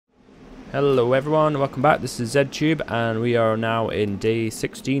Hello everyone, welcome back. This is ZTube and we are now in day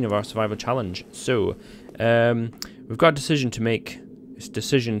 16 of our survival challenge. So, we've got a decision to make. It's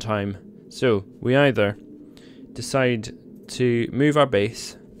decision time. So, we either decide to move our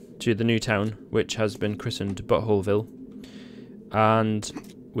base to the new town, which has been christened Buttholeville, and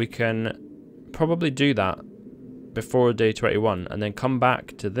we can probably do that before day 21 and then come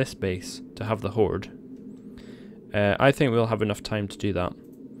back to this base to have the horde. I think we'll have enough time to do that.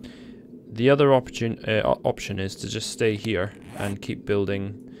 The other option is to just stay here and keep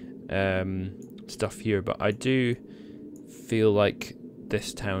building stuff here, but I do feel like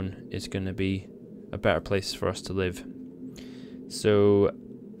this town is going to be a better place for us to live. So,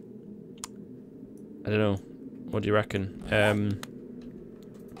 I don't know. What do you reckon?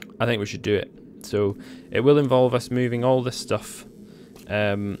 I think we should do it. So, it will involve us moving all this stuff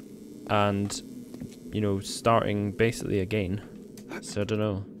and, you know, starting basically again. So, I don't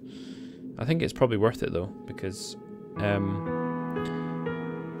know. I think it's probably worth it though, because yeah,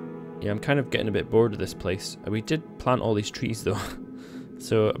 I'm kind of getting a bit bored of this place. We did plant all these trees though,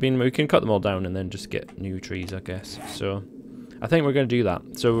 so I mean we can cut them all down and then just get new trees, I guess. So I think we're going to do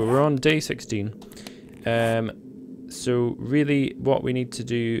that. So we're on day 16. So really, what we need to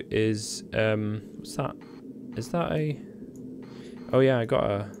do is what's that? Is that a? Oh yeah, I got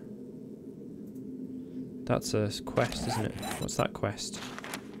a. That's a quest, isn't it? What's that quest?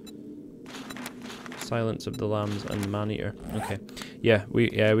 Silence of the Lambs and Man-Eater. Okay, yeah,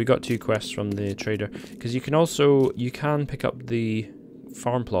 we got 2 quests from the trader, because you can pick up the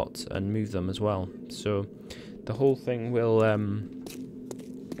farm plots and move them as well. So the whole thing will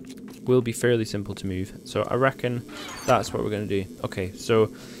be fairly simple to move. So I reckon that's what we're going to do. Okay,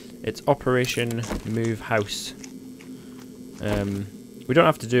 so it's Operation Move House. We don't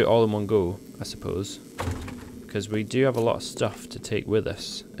have to do it all in one go, I suppose, because we do have a lot of stuff to take with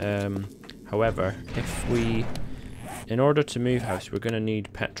us. However, in order to move house, we're going to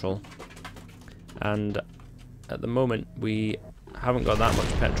need petrol, and at the moment we haven't got that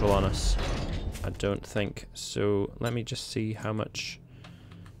much petrol on us, I don't think. So let me just see how much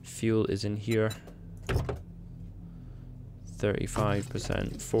fuel is in here. 35%,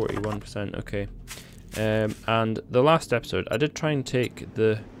 41%, okay. And the last episode, I did try and take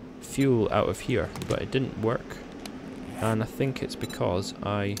the fuel out of here, but it didn't work, and I think it's because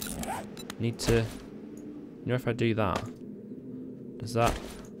I need to, you know, if I do that, does that,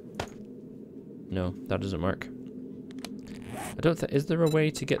 no, that doesn't work. I don't think, is there a way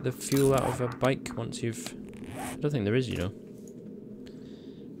to get the fuel out of a bike once you've, I don't think there is, you know.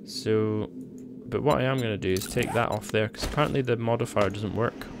 So, but what I am going to do is take that off there, because apparently the modifier doesn't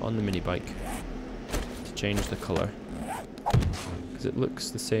work on the mini bike to change the colour, because it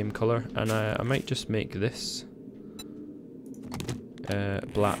looks the same colour, and I might just make this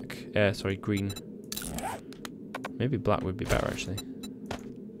green. Maybe black would be better actually.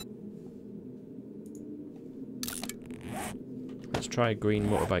 Let's try green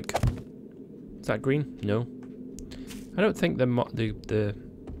motorbike. Is that green? No. I don't think the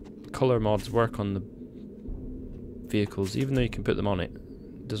color mods work on the vehicles, even though you can put them on it.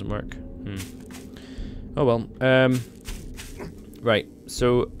 It doesn't work. Oh well. Right.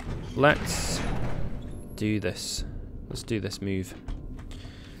 So let's do this. Let's do this move.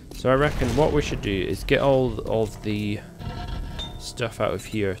 So I reckon what we should do is get all of the stuff out of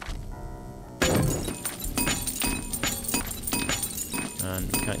here. And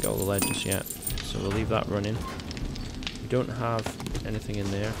we can't get all the lead just yet, so we'll leave that running. We don't have anything in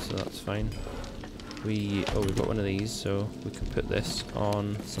there, so that's fine. We've got one of these, so we can put this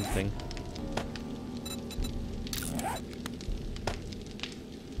on something.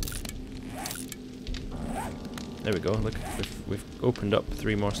 There we go, look, we've opened up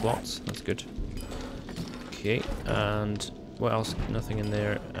 3 more slots, that's good. Okay, and what else? Nothing in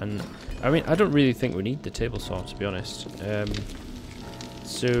there, and I mean, I don't really think we need the table saw, to be honest.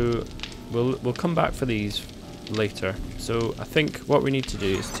 So we'll come back for these later. So I think what we need to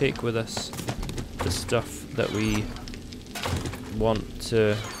do is take with us the stuff that we want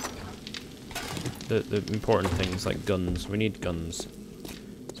to, the important things like guns. We need guns.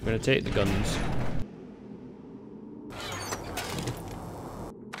 So we're going to take the guns.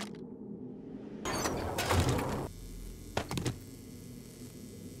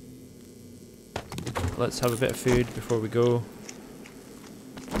 Let's have a bit of food before we go,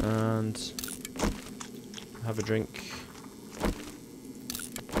 and have a drink.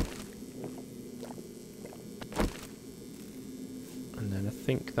 And then I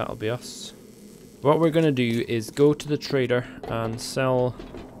think that'll be us. What we're going to do is go to the trader and sell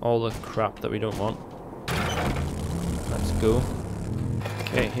all the crap that we don't want. Let's go.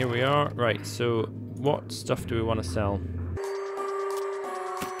 Okay, here we are. Right, so what stuff do we want to sell?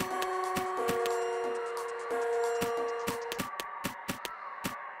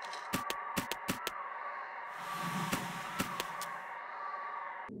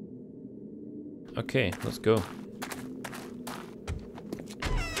 Okay, let's go.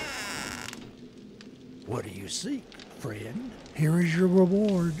 What do you seek, friend? Here is your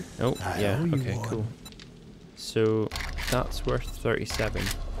reward. Oh, yeah, okay, cool. So, that's worth 37.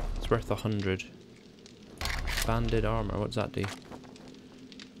 It's worth 100. Banded armor, what does that do?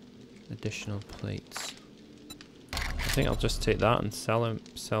 Additional plates. I think I'll just take that and sell them.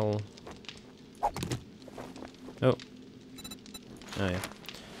 Oh. Oh, yeah.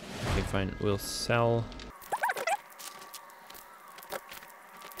 Okay, fine. We'll sell.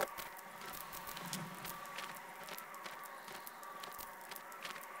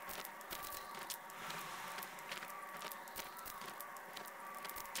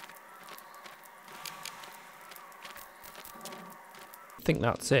 I think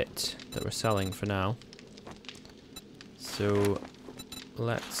that's it that we're selling for now. So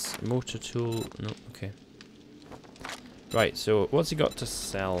let's motor tool. No, okay. Right, so what's he got to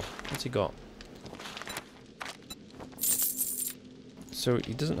sell? What's he got? So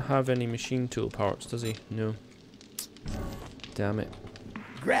he doesn't have any machine tool parts, does he? No. Damn it.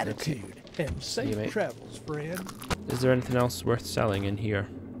 Gratitude and See you, mate. safe travels, friend. Is there anything else worth selling in here?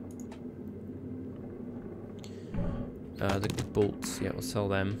 The bolts, yeah, we'll sell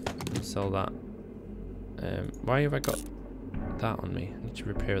them. We'll sell that. Why have I got that on me? I need to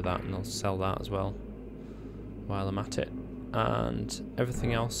repair that and I'll sell that as well while I'm at it. And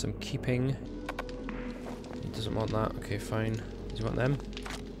everything else I'm keeping. He doesn't want that. Okay, fine. Does he want them?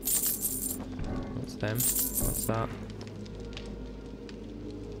 What's them? What's that?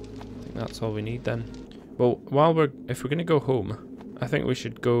 I think that's all we need then. Well, if we're gonna go home, I think we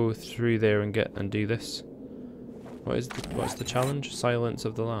should go through there and do this. What's the challenge? Silence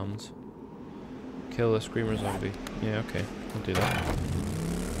of the lambs. Kill a screamer zombie. Yeah, okay, I'll do that.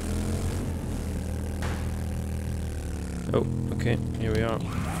 Oh, okay, here we are.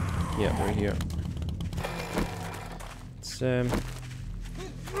 Yeah, we're here. Let's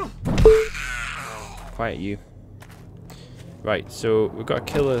quiet you. Right, so we've got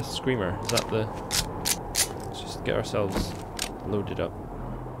to kill a screamer. Is that the? Let's just get ourselves loaded up.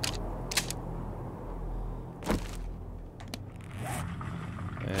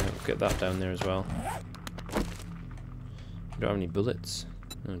 Get that down there as well. Don't have any bullets.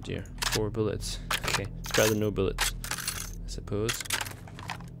 Oh dear, 4 bullets. Okay, it's better than no bullets, I suppose.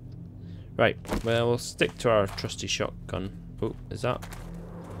 Right, well, we'll stick to our trusty shotgun. Oh, is that?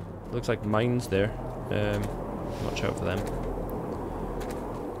 Looks like mines there. Watch out for them.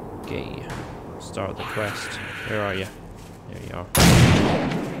 Okay, start the quest. Where are you? There you are.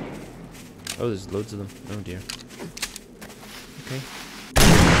 Oh, there's loads of them. Oh dear. Okay.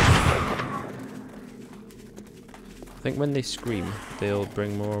 I think when they scream, they'll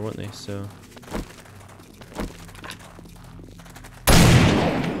bring more, won't they? So.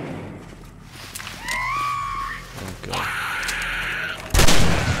 Oh god.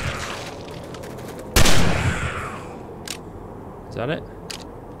 Is that it?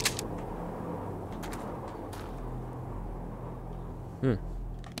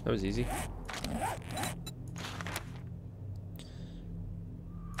 That was easy.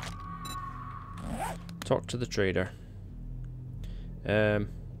 Talk to the trader.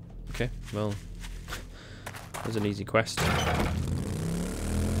 Okay, well, that was an easy quest. I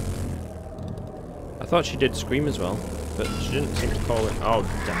thought she did scream as well, but she didn't seem to call it. Oh,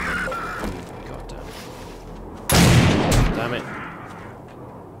 damn it. God damn it. Damn it.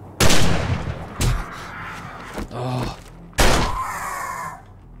 Oh.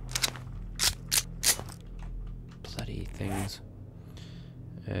 Bloody things.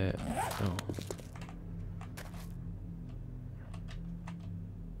 Oh.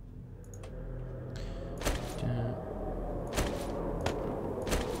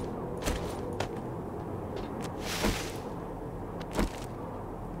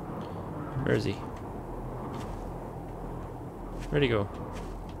 Where is he? Where'd he go?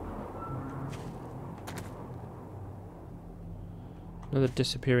 Another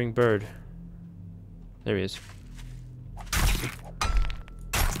disappearing bird. There he is.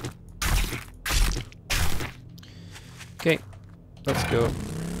 Okay, let's go.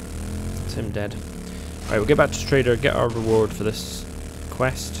 It's him dead. Alright, we'll get back to Trader, get our reward for this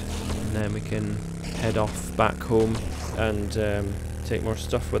quest, and then we can head off back home and take more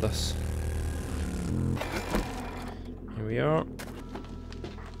stuff with us. Here we are.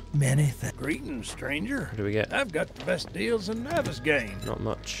 Many thanks. Greetings, stranger. What do we get? I've got the best deals in Navisgain. Not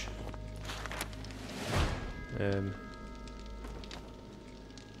much.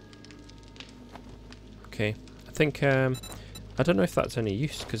 Okay. I think, I don't know if that's any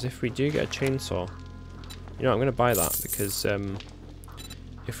use, because if we do get a chainsaw... You know, I'm going to buy that, because,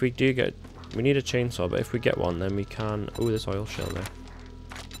 if we do get... We need a chainsaw, but if we get one, then we can... Oh, there's oil shell there.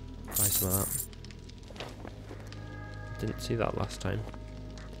 Buy some of that. Didn't see that last time.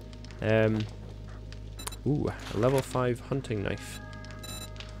 Ooh, a level 5 hunting knife.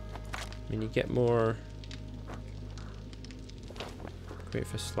 I mean, you get more... Great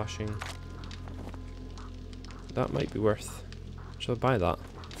for slashing. That might be worth... Shall I buy that?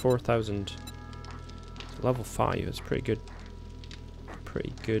 4,000. Level 5 is pretty good.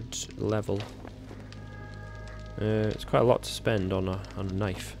 Pretty good level. It's quite a lot to spend on a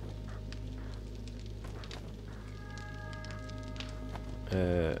knife.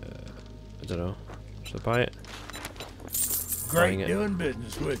 I don't know. Should I buy it? Great doing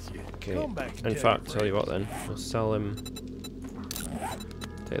business with you. Okay. Come back and In fact, tell you what then. We'll sell him.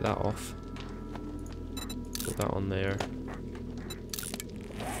 Take that off. Put that on there.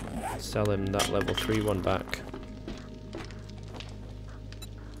 Sell him that level 3 one back.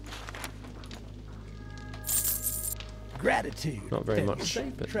 Gratitude. Not very much,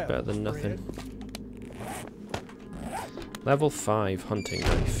 but better than nothing. Level 5 hunting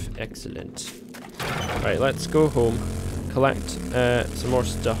knife. Excellent. Right, let's go home, collect some more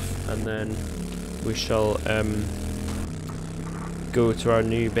stuff, and then we shall go to our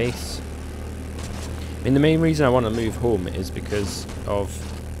new base. I mean, the main reason I want to move home is because of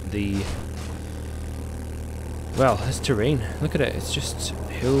the... Well, this terrain. Look at it. It's just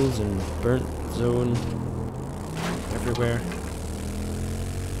hills and burnt zone everywhere.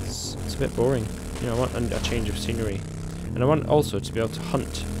 It's a bit boring. You know, I want a change of scenery. And I want also to be able to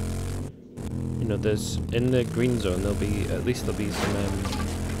hunt. You know, there's in the green zone there'll be some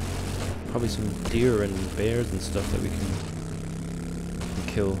probably some deer and bears and stuff that we can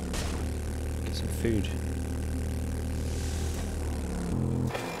kill. Get some food.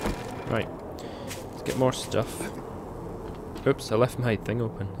 Right. Let's get more stuff. Oops, I left my thing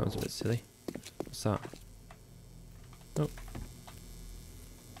open. That was a bit silly. What's that? Oh.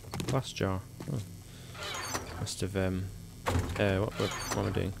 Glass jar. Oh. Must have what am I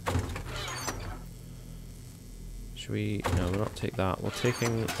doing? Should we... No, we'll not take that. We're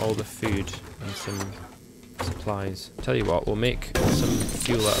taking all the food and some supplies. Tell you what, we'll make some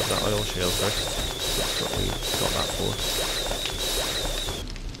fuel out of that oil shale first. That's what we got that for.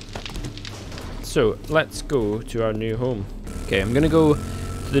 So, let's go to our new home. Okay, I'm going to go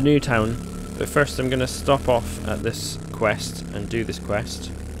to the new town, but first I'm going to stop off at this quest and do this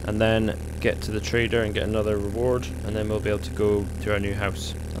quest, and then get to the trader and get another reward, and then we'll be able to go to our new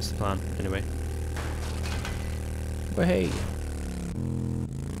house. That's the plan, anyway. But hey.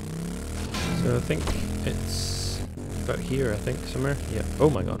 So I think it's about here, I think, somewhere. Yeah. Oh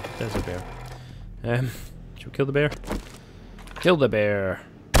my god, there's a bear. Should we kill the bear? Kill the bear!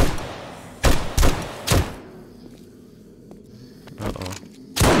 Uh-oh.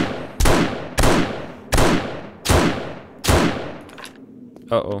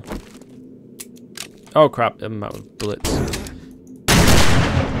 Uh-oh. Oh crap, I'm out of bullets.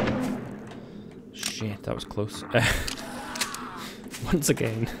 Shit, that was close. Once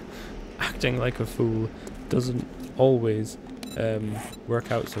again, acting like a fool doesn't always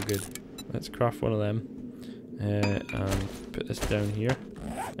work out so good. Let's craft one of them and put this down here.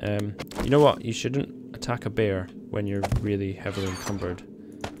 You know what? You shouldn't attack a bear when you're really heavily encumbered.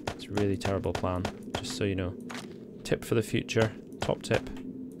 It's a really terrible plan, just so you know. Tip for the future. Top tip.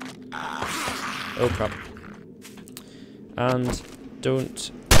 Oh crap. And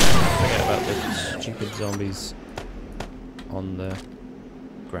don't forget about the stupid zombies on the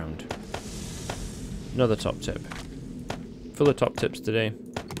ground. Another top tip. Full of top tips today.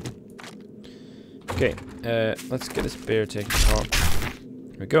 Okay, let's get this bear taken apart.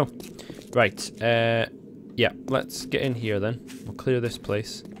 Here we go. Right, yeah, let's get in here then. We'll clear this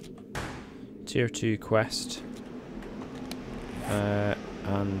place. Tier 2 quest.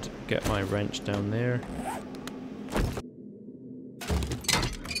 And get my wrench down there.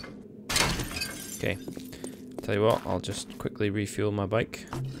 Okay, tell you what, I'll just quickly refuel my bike.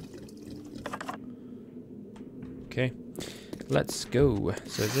 Okay, let's go.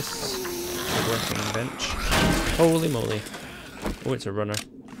 So is this a working bench? Holy moly. Oh, it's a runner.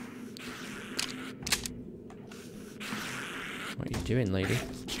 What are you doing, lady?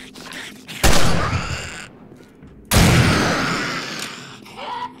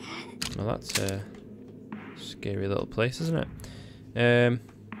 Well, that's a scary little place, isn't it?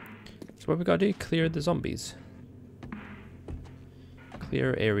 So what we gotta do? Clear the zombies.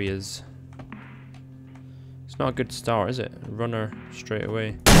 Clear areas. It's not a good start, is it? Runner straight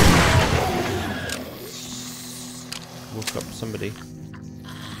away. Woke up somebody.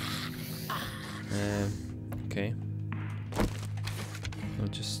 Okay. We'll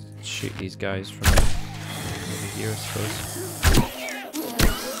just shoot these guys from over here, I suppose.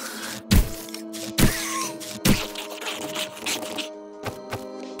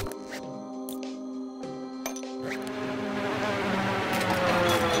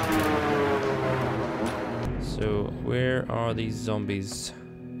 So, where are these zombies?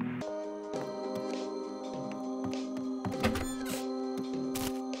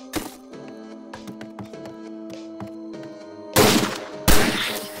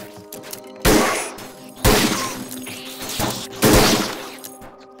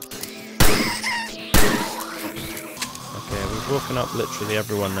 Woken up literally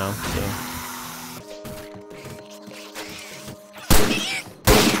everyone now, so.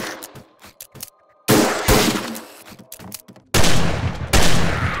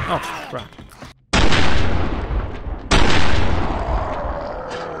 Oh, crap.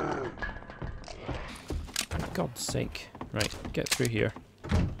 For God's sake. Right, get through here.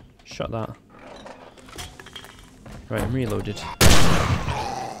 Shut that. Right, I'm reloaded.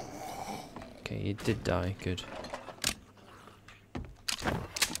 Okay, you did die, good.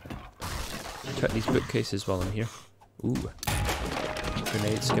 Check these bookcases while I'm here. Ooh.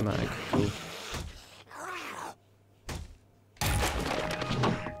 Grenade schematic. Cool.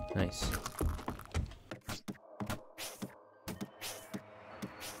 Nice.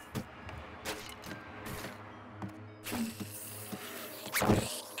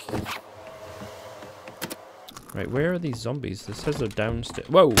 Right, where are these zombies? This says they're downstairs.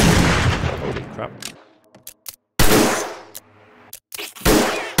 Whoa! Holy crap.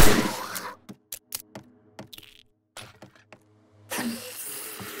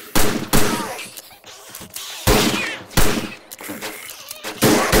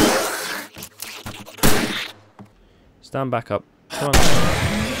 Stand back up. Come on.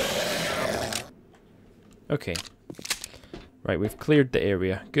 Okay. Right, we've cleared the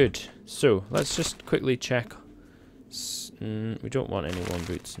area. Good. So, let's just quickly check. We don't want any worn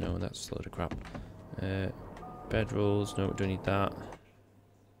boots. No, that's a load of crap. Bedrolls. No, we don't need that.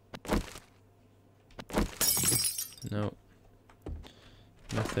 No.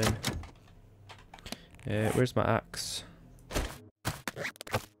 Nothing. Where's my axe?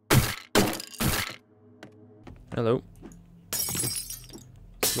 Hello.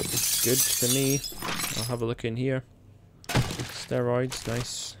 Looks good to me. I'll have a look in here. Steroids,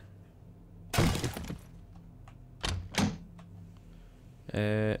 nice.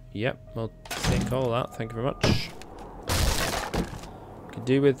 Yep, I'll take all that, thank you very much. Could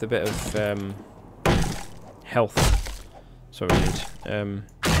do with a bit of health. That's what we need.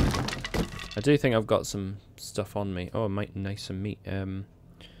 I do think I've got some stuff on me. Oh, I might nice some meat.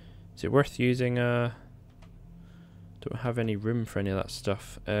 Is it worth using don't have any room for any of that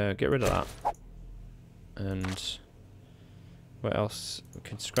stuff. Get rid of that. And what else? We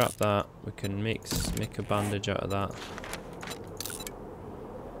can scrap that. We can make a bandage out of that.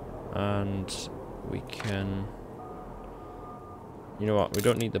 And we can... You know what? We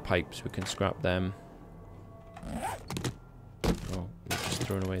don't need the pipes. We can scrap them. Oh, we're just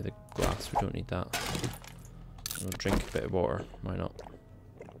throwing away the glass. We don't need that. We'll drink a bit of water. Why not?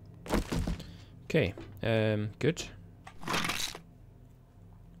 Okay. Good.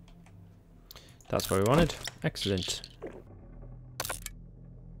 That's what we wanted. Excellent.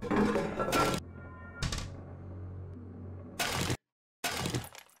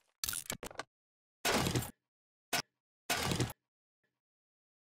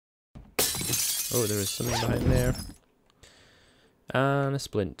 Oh, there is something behind there. And a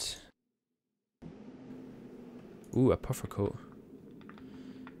splint. Ooh, a puffer coat.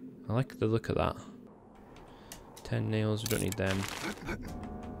 I like the look of that. 10 nails, we don't need them.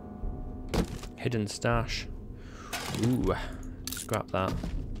 Hidden stash. Ooh, scrap that.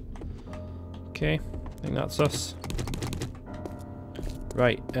 Okay, I think that's us.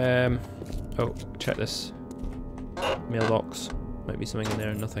 Right, oh, check this. Mailbox. Might be something in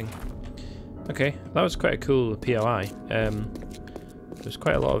there, nothing. Okay, that was quite a cool POI. There's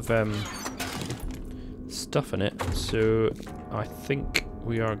quite a lot of stuff in it, so I think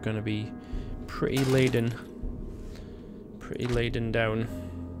we are going to be pretty laden down.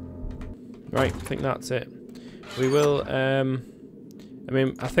 Right, I think that's it. We will, I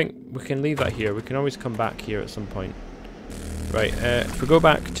mean, I think we can leave that here. We can always come back here at some point. Right, if we go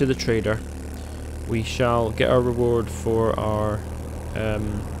back to the trader, we shall get our reward for our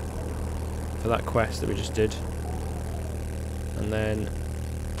for that quest that we just did. And then,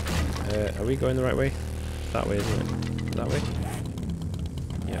 are we going the right way? That way, isn't it? That way?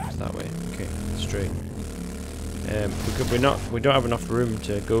 Yeah, it's that way. Okay, straight. We don't have enough room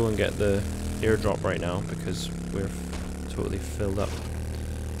to go and get the airdrop right now because we're totally filled up.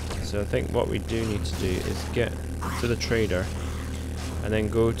 So I think what we do need to do is get to the trader and then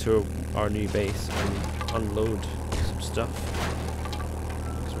go to our new base and unload some stuff.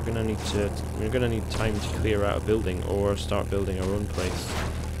 Because we're gonna need time to clear out a building or start building our own place.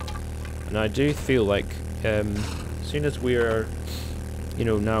 And I do feel like as soon as we're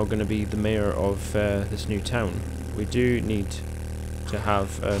now going to be the mayor of this new town, we do need to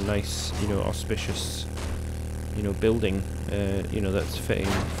have a nice, auspicious, building, that's fitting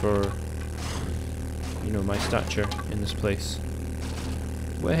for, my stature in this place.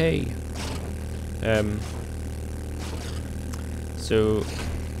 Way. So,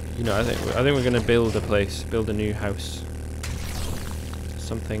 I think we're going to build a place, build a new house,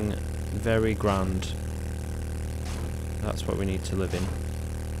 something very grand. That's what we need to live in.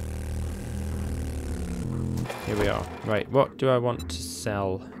 Here we are. Right, what do I want to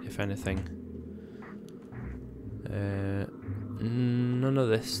sell, if anything? None of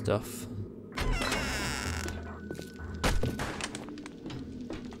this stuff.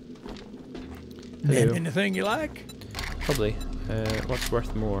 Hello. Anything you like? Probably. What's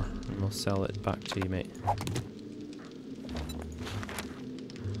worth more? And we'll sell it back to you, mate.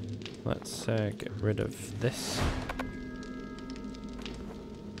 Let's get rid of this.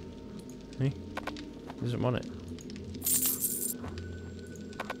 Hey? Doesn't want it.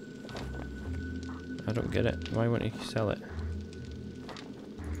 I don't get it. Why won't he sell it?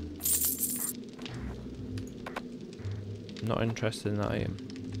 Not interested in that item.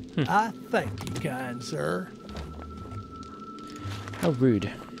 I thank you, kind sir. How rude.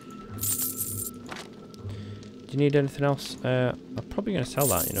 Do you need anything else? I'm probably going to sell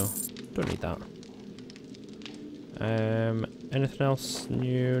that, Don't need that. Anything else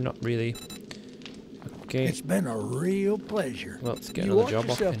new? Not really. Okay. It's been a real pleasure. Well, let's get another job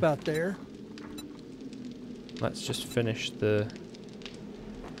off yourself him. out there. Let's just finish the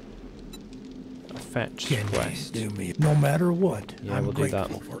fetch Can quest. you do me no matter what? Yeah, I'm we'll do that.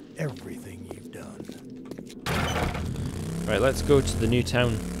 grateful for everything you've done. Right, let's go to the new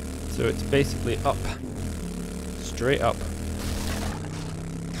town. So it's basically up. Straight up.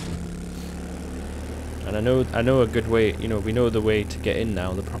 And I know a good way, we know the way to get in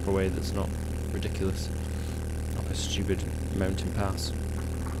now, the proper way that's not ridiculous. Up a stupid mountain pass.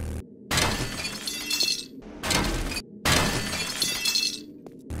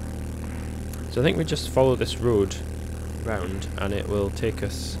 So I think we just follow this road round and it will take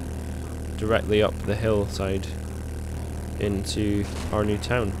us directly up the hillside into our new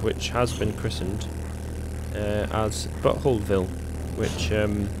town, which has been christened as Buttholeville, which I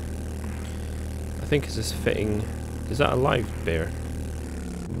think is this fitting. Is that a live bear?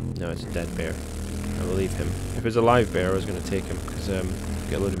 No, it's a dead bear. I will leave him. If it's a live bear, I was going to take him because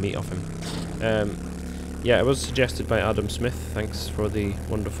get a load of meat off him. Yeah, it was suggested by Adam Smith. Thanks for the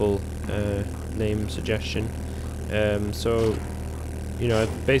wonderful name suggestion. So,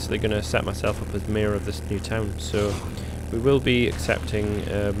 I'm basically going to set myself up as mayor of this new town. So, we will be accepting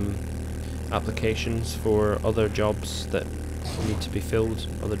applications for other jobs that need to be filled,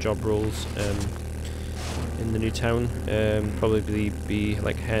 other job roles in the new town. Probably be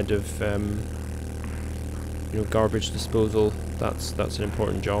like head of garbage disposal. That's an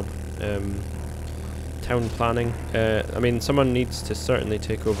important job. Town planning. I mean, someone needs to certainly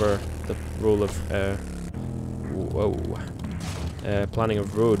take over the role of planning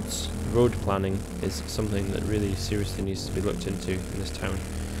of roads. Road planning is something that really seriously needs to be looked into in this town,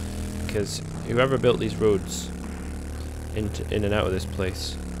 because whoever built these roads in and out of this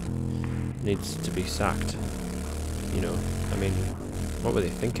place needs to be sacked. I mean, what were they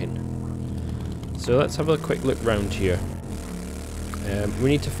thinking? So let's have a quick look round here. We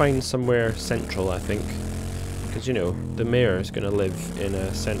need to find somewhere central, I think, because the mayor is going to live in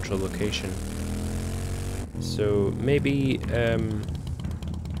a central location. So maybe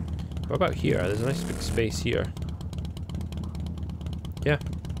what about here? There's a nice big space here. Yeah,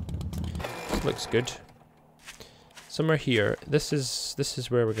 this looks good. Somewhere here. This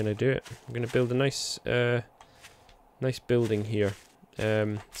is where we're going to do it. We're going to build a nice nice building here.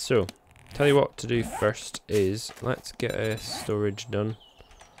 So tell you what to do first is let's get a storage done.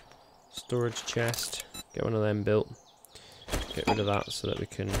 Storage chest. Get one of them built. Get rid of that so that we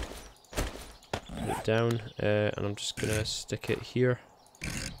can put it down. And I'm just gonna stick it here.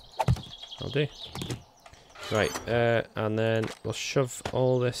 I'll do. Right, and then we'll shove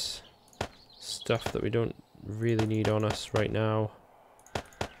all this stuff that we don't really need on us right now.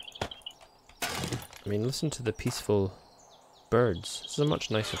 I mean, listen to the peaceful birds. This is a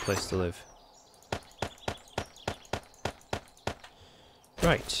much nicer place to live.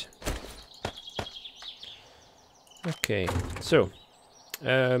 Right. Okay, so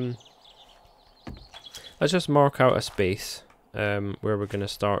let's just mark out a space where we're going to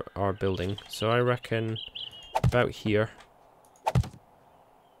start our building. So I reckon about here.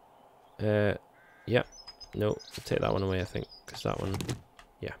 Yeah. No, we'll take that one away, I think, because that one,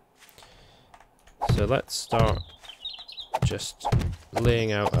 yeah. So let's start just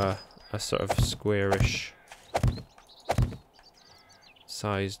laying out a sort of squarish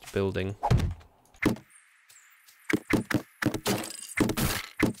sized building.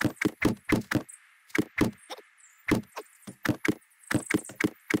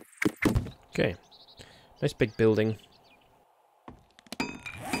 Okay, nice big building.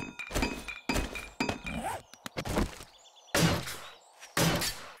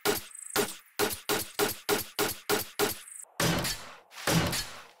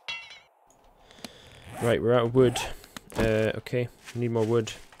 Right, we're out of wood. Okay, we need more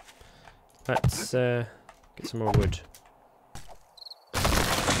wood. Let's get some more wood.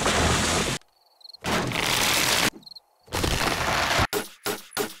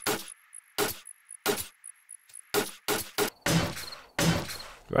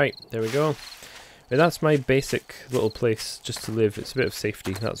 Right, there we go. Right, that's my basic little place just to live. It's a bit of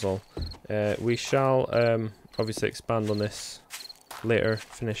safety, that's all. We shall obviously expand on this later,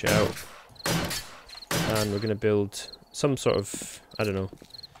 finish it out. And we're going to build some sort of, I don't know,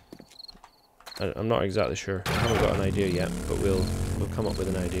 I'm not exactly sure, I haven't got an idea yet, but we'll come up with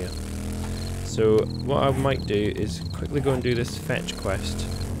an idea. So what I might do is quickly go and do this fetch quest.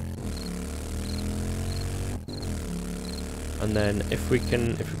 And then if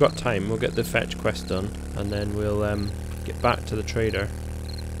we've got time, we'll get the fetch quest done, and then we'll get back to the trader,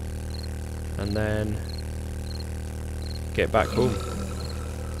 and then get back home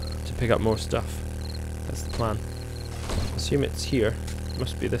to pick up more stuff. That's the plan. Assume it's here.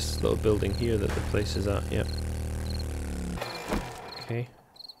 Must be this little building here that the place is at, yep. Okay.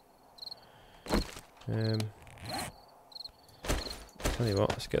 Tell you what,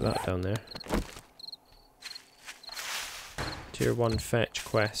 let's get that down there. Tier 1 fetch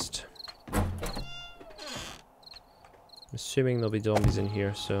quest. I'm assuming there'll be zombies in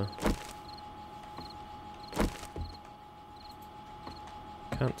here, so...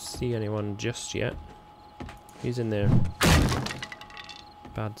 Can't see anyone just yet. Who's in there?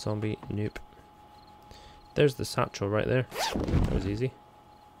 Bad zombie. Nope. There's the satchel right there. That was easy.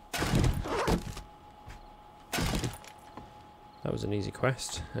 That was an easy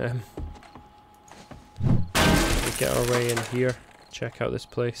quest. We get our way in here. Check out this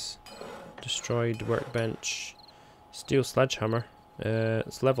place. Destroyed workbench. Steel sledgehammer.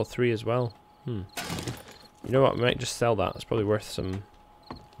 It's level 3 as well. You know what? I might just sell that. It's probably worth a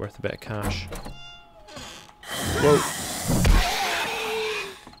bit of cash. Whoa.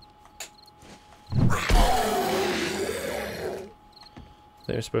 I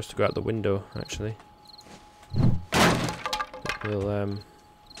think we're supposed to go out the window, actually. We'll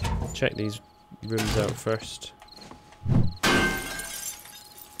check these rooms out first.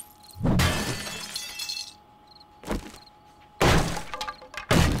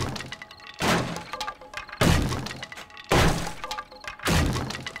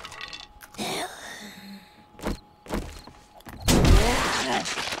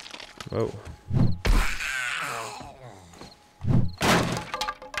 Whoa.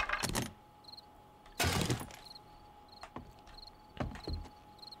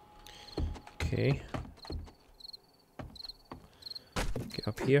 Okay. Get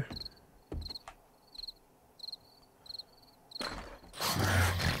up here.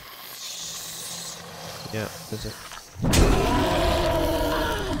 Yeah, there's a...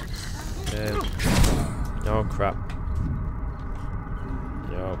 oh crap.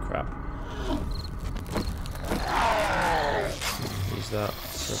 Oh crap. Use that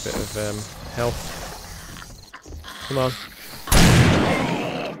for a bit of health. Come on.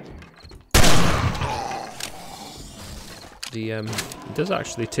 It does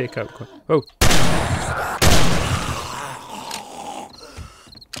actually take out quite... Oh!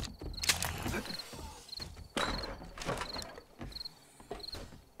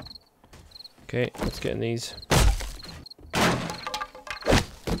 Okay, let's get in these.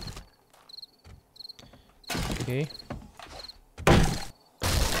 Okay.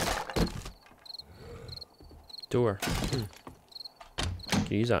 Door. Can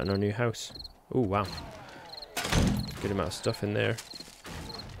use that in our new house. Oh wow. Good amount of stuff in there.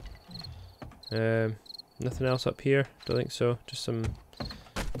 Nothing else up here? Don't think so. Just some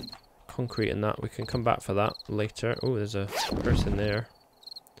concrete and that. We can come back for that later. Oh, there's a person there.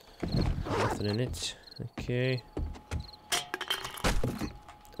 Nothing in it. Okay.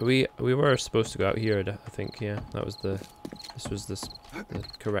 We were supposed to go out here, I think. Yeah, that was the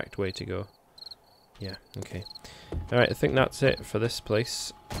correct way to go. Yeah. Okay. All right. I think that's it for this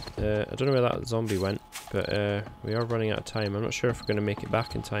place. I don't know where that zombie went, but we are running out of time. I'm not sure if we're going to make it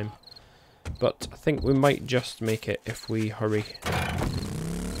back in time, but I think we might just make it if we hurry.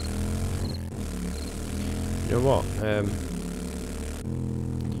 You know what?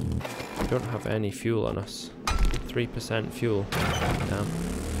 We don't have any fuel on us. 3% fuel. Damn.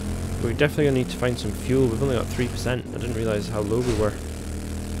 But we're definitely going to need to find some fuel. We've only got 3%. I didn't realise how low we were.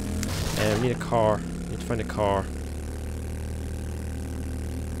 We need a car. We need to find a car.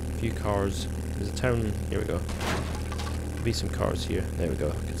 A few cars. There's a town. Here we go. There'll be some cars here. There we go.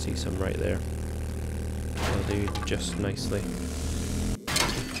 I can see some right there. They'll do just nicely.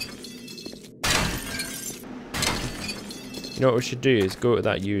 You know what we should do is go to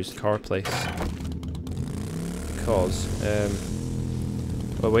that used car place. Because,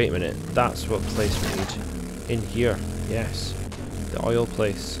 well, wait a minute. That's what place we need. In here. Yes. The oil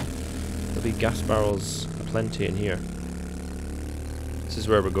place. There'll be gas barrels plenty in here. This is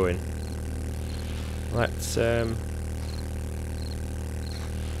where we're going. Let's have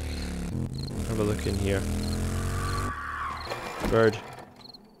a look in here. Bird.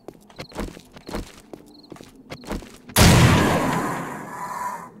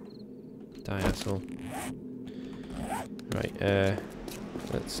 Die, asshole. Right,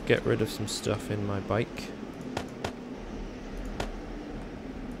 let's get rid of some stuff in my bike.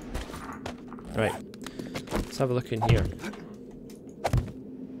 Right, let's have a look in here.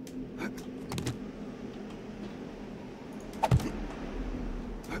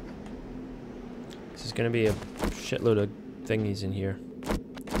 This is going to be a shitload of thingies in here.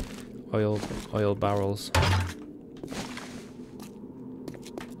 Oil barrels.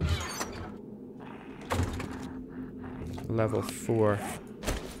 Level 4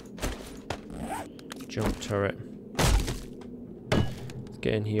 jump turret. Let's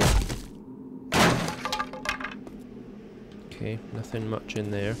get in here. Okay, nothing much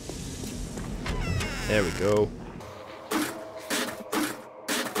in there. There we go.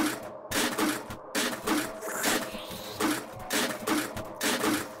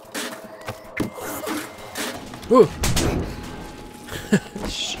 Whoa!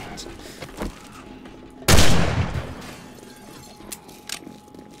 Shit.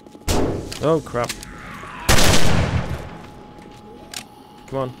 Oh crap.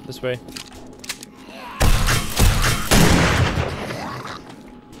 Come on, this way.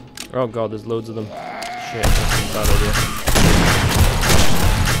 Oh god, there's loads of them. Shit, that's a bad idea.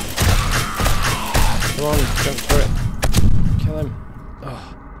 Come on, jump turret. Kill him.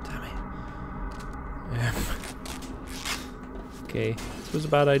 Oh, damn it. Okay, this was a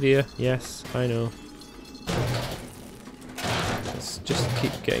bad idea. Yes, I know. Let's just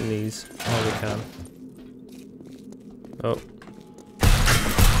keep getting these while we can. Oh.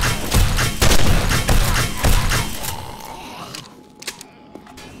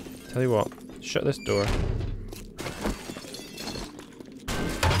 Tell you what, shut this door.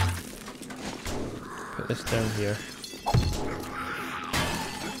 Put this down here.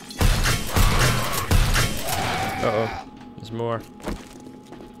 Uh-oh, there's more.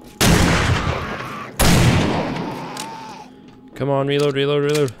 Come on, reload, reload,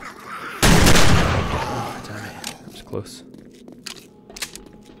 reload. Oh, damn it, that was close.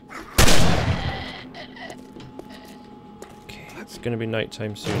 It's going to be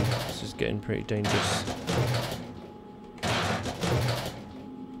nighttime soon. This is getting pretty dangerous.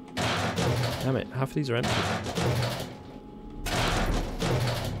 Damn it, half of these are empty.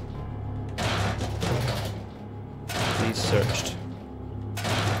 These searched.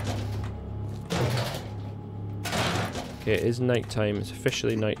 Okay, it is nighttime. It's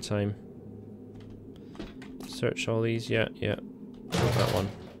officially nighttime. Search all these. Yeah, yeah. Not that one.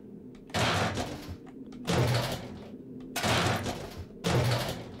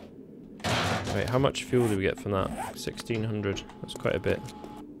 Right, how much fuel do we get from that? 1600. That's quite a bit.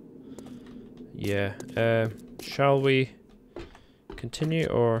 Yeah. Shall we continue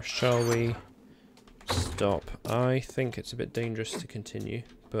or shall we stop? I think it's a bit dangerous to continue,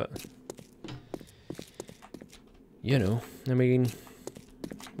 but you know, I mean,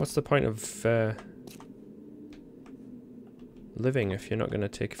 what's the point of living if you're not going to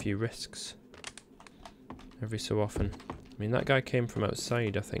take a few risks every so often? I mean, that guy came from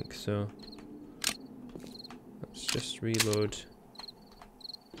outside, I think, so let's just reload.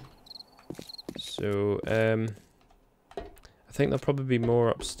 So, I think there'll probably be more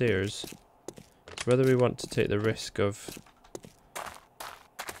upstairs. Whether we want to take the risk of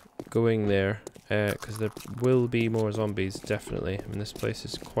going there, because there will be more zombies, definitely. I mean, this place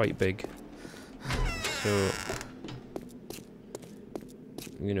is quite big. So,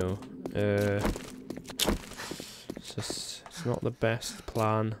 you know, it's not the best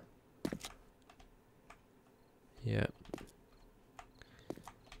plan. Yeah.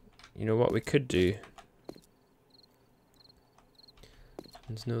 You know what we could do?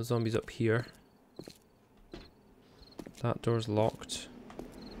 There's no zombies up here. That door's locked.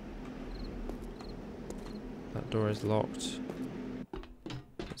 That door is locked.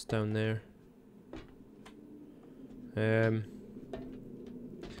 What's down there?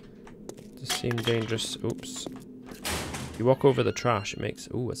 Just seems dangerous. Oops. If you walk over the trash, it makes...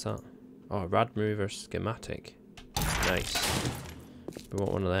 Ooh, what's that? Oh, rad remover schematic. Nice. We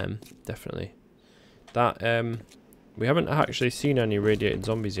want one of them, definitely. That, we haven't actually seen any radiated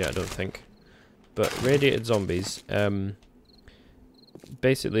zombies yet, I don't think. But radiated zombies,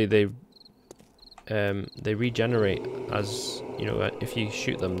 basically they regenerate as, you know, if you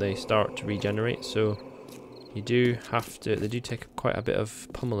shoot them, they start to regenerate. So you do have to, they do take quite a bit of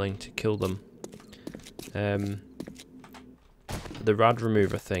pummeling to kill them. The rad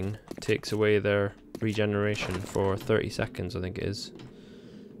remover thing takes away their regeneration for 30 seconds, I think it is.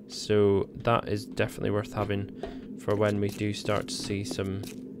 So that is definitely worth having for when we do start to see some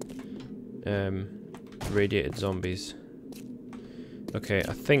radiated zombies. Okay,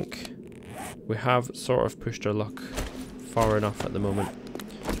 I think we have sort of pushed our luck far enough at the moment.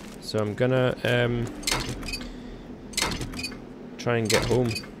 So I'm gonna try and get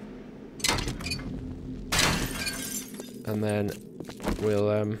home. And then we'll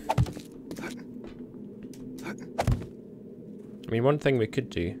I mean, one thing we could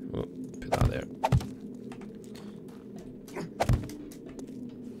do, oh, put that there,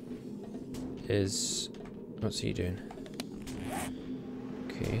 is, what's he doing?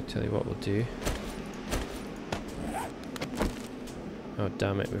 Okay, tell you what we'll do. Oh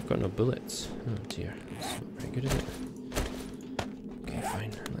damn it, we've got no bullets. Oh dear, that's not very good, is it? Okay,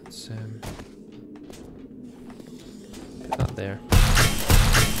 fine, let's put that there.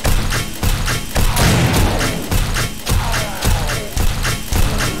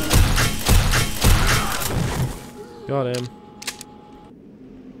 Got him.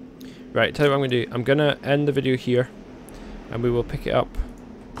 Right, tell you what I'm going to do. I'm going to end the video here, and we will pick it up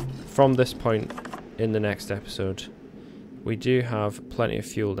from this point in the next episode. We do have plenty of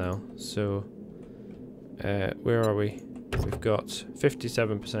fuel now, so where are we? We've got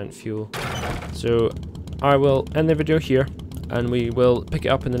 57% fuel. So I will end the video here, and we will pick it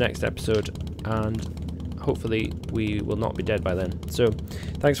up in the next episode, and hopefully we will not be dead by then. So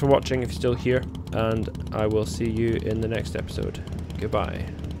thanks for watching if you're still here, and I will see you in the next episode. Goodbye.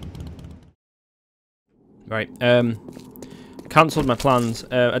 Right, cancelled my plans.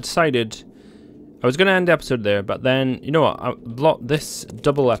 I decided I was going to end the episode there, but then, you know what, this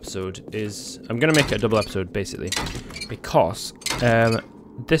double episode is, I'm going to make it a double episode basically, because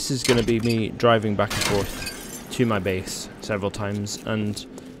this is going to be me driving back and forth to my base several times, and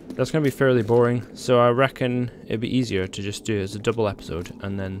that's going to be fairly boring, so I reckon it'd be easier to just do it as a double episode,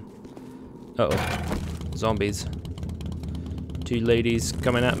 and then... Uh-oh. Zombies. Two ladies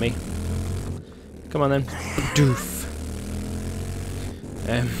coming at me. Come on then. Doof.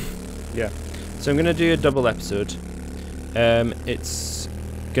 Yeah. So I'm going to do a double episode. It's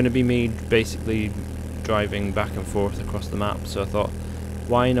going to be me basically driving back and forth across the map, so I thought,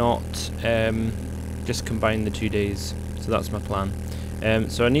 why not just combine the 2 days? So that's my plan.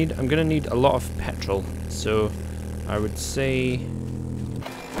 So I'm going to need a lot of petrol, so I would say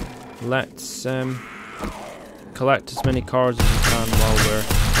let's collect as many cars as we can while we're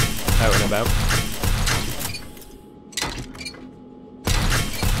out and about.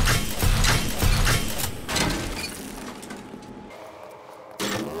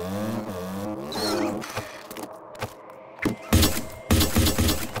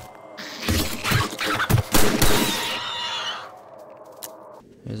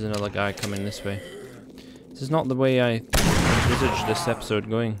 There's another guy coming this way. This is not the way I envisaged this episode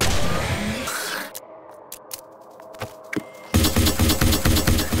going.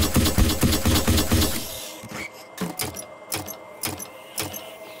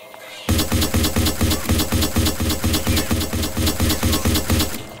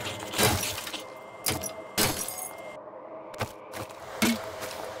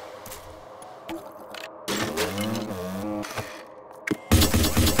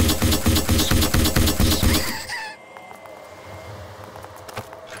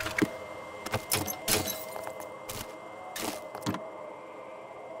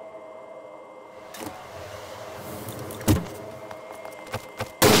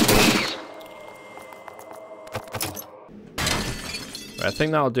 Right, I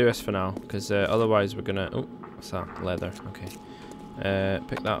think that'll do us for now, because otherwise we're gonna... Oh, what's that? Leather. Okay.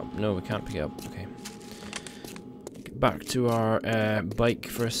 Pick that up. No, we can't pick it up. Okay. Get back to our bike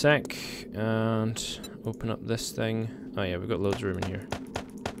for a sec, and open up this thing. Oh yeah, we've got loads of room in here.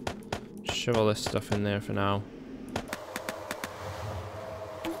 Shove all this stuff in there for now.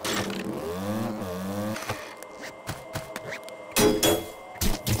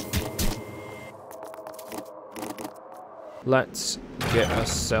 Let's get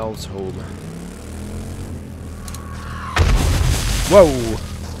ourselves home. Whoa!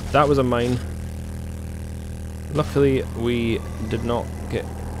 That was a mine. Luckily, we did not get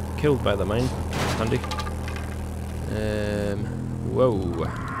killed by the mine. That's handy. Whoa.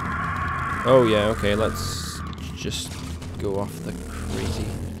 Oh yeah, okay, let's just go off the crazy.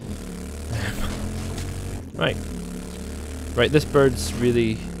 Right. Right, this bird's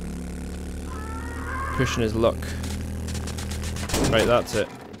really pushing his luck. Right, that's it.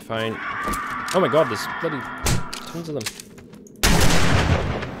 Fine. Oh my god, there's bloody tons of them.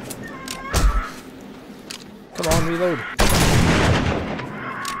 Come on, reload.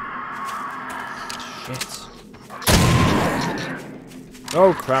 Shit.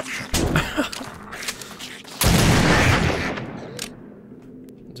 Oh crap.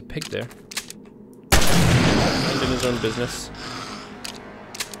 There's a pig there. Minding his own business.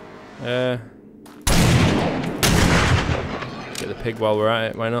 Get the pig while we're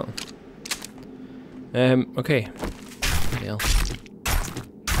at it, why not? Okay. Hell.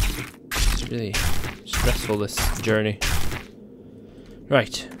 It's really stressful, this journey.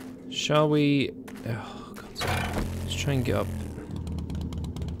 Right. Shall we... Oh, God. Let's try and get up.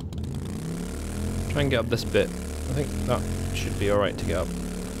 Try and get up this bit. I think that should be alright to get up.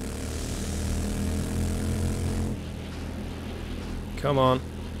 Come on.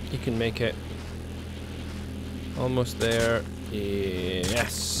 You can make it. Almost there.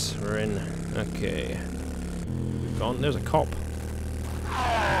 Yes, we're in. Okay. Gone. There's a cop.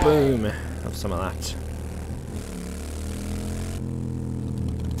 Boom. Have some of that.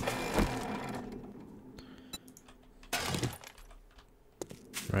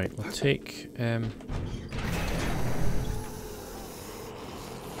 Right, we'll take uh-oh.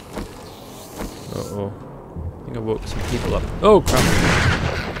 I think I woke some people up. Oh crap.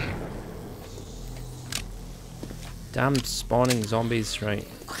 Damn spawning zombies, right.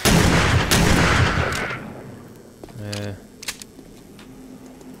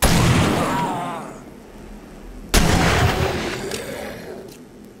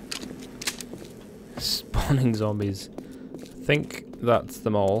 Spawning zombies. I think that's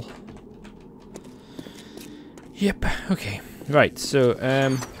them all. Yep, okay. Right, so,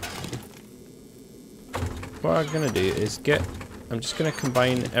 what I'm gonna do is I'm just gonna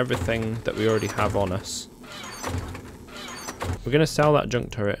combine everything that we already have on us. We're gonna sell that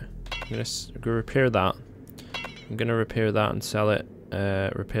junk turret. I'm gonna repair that. I'm gonna repair that and sell it.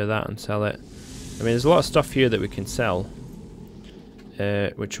 Repair that and sell it. I mean, there's a lot of stuff here that we can sell,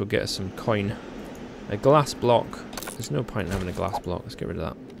 which will get us some coin. A glass block. There's no point in having a glass block. Let's get rid of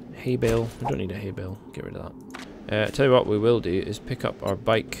that. Hay bale. We don't need a hay bale. Get rid of that. Tell you what we will do is pick up our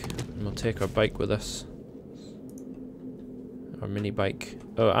bike, and we'll take our bike with us. Our mini bike.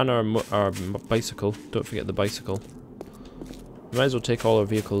 Oh, and our bicycle. Don't forget the bicycle. We might as well take all our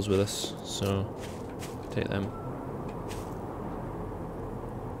vehicles with us, so take them.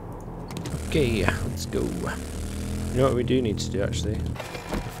 Okay, let's go. You know what we do need to do actually,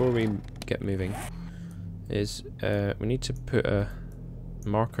 before we get moving, is we need to put a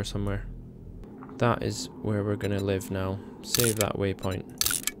marker somewhere. That is where we're gonna live now. Save that waypoint.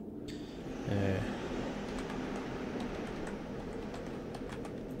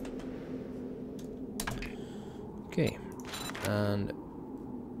 Okay, and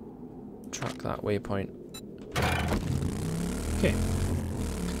track that waypoint. Okay,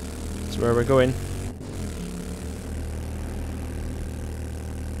 that's where we're going.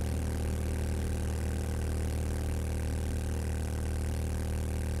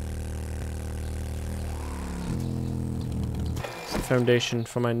 It's the foundation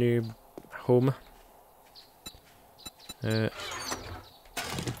for my new home.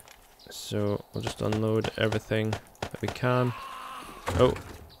 So we'll just unload everything that we can. Oh,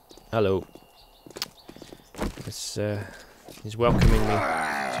 hello. He's welcoming me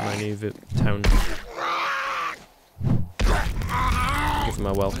to my new town. Give him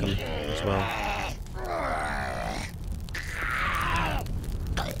a welcome as well.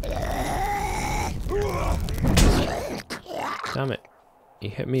 Damn it. He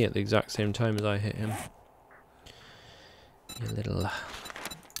hit me at the exact same time as I hit him. You little...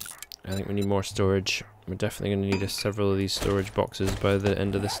 I think we need more storage. we're definitely going to need several of these storage boxes by the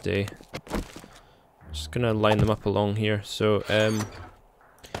end of this day. Just going to line them up along here. So,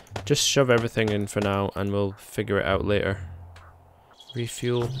 just shove everything in for now and we'll figure it out later.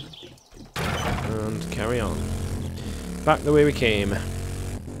 Refuel. And carry on. Back the way we came.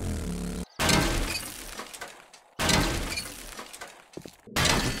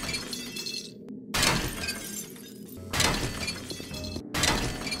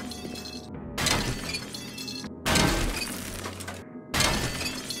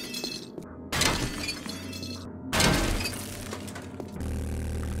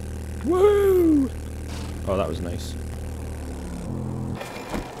 Woo! Oh, that was nice.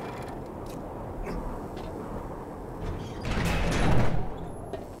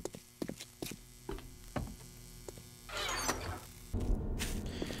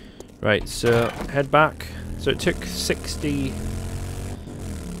 Right, so head back. So it took 60...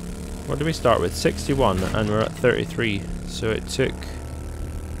 What did we start with? 61, and we're at 33. So it took...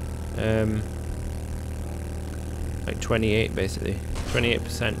 like 28 basically.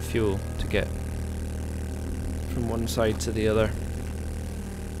 28% fuel to get from one side to the other.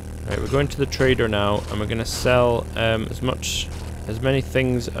 Right, we're going to the trader now, and we're going to sell as many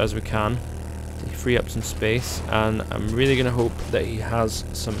things as we can to free up some space. And I'm really going to hope that he has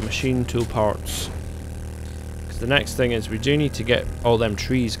some machine tool parts, because the next thing is we do need to get all them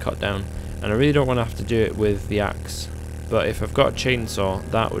trees cut down, and I really don't want to have to do it with the axe. But if I've got a chainsaw,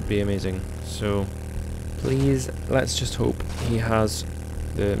 that would be amazing. So please, let's just hope he has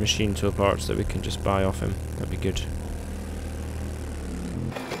the machine tool parts that we can just buy off him. That'd be good.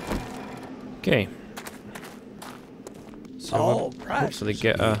 Okay. So we'll hopefully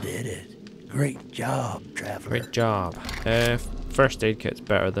get a... You did it. Great job, traveler. Great job. First aid kit's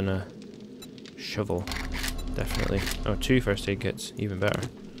better than a shovel. Definitely. Oh, 2 first aid kits. Even better.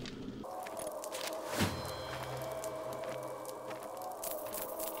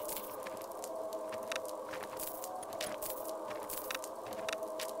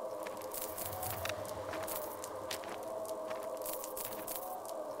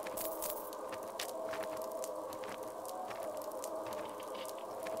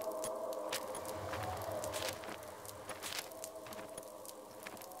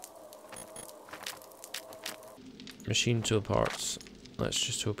 Machine tool parts. Let's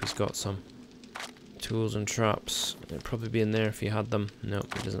just hope he's got some. Tools and traps. They'd probably be in there if he had them.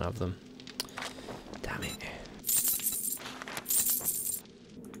 Nope, he doesn't have them. Damn it.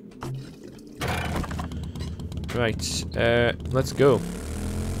 Right, let's go.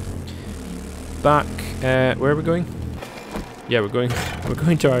 Back, where are we going? Yeah, we're going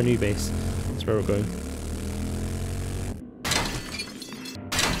to our new base. That's where we're going.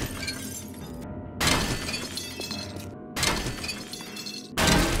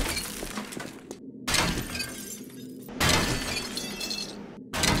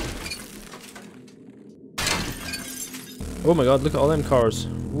 Oh my god, look at all them cars.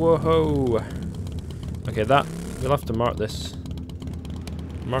 Whoa! Okay, we'll have to mark this.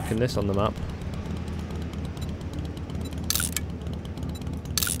 Marking this on the map.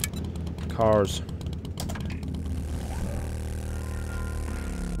 Cars.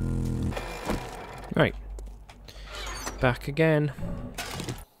 Right. Back again.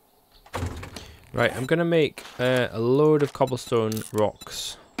 Right, I'm gonna make a load of cobblestone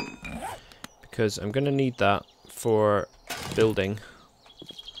rocks, because I'm gonna need that for building,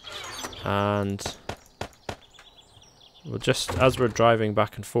 and we'll just, as we're driving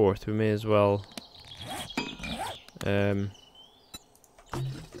back and forth, we may as well have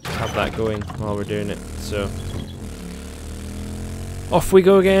that going while we're doing it. So off we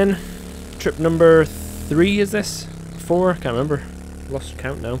go again. Trip number 3, is this? 4? Can't remember. Lost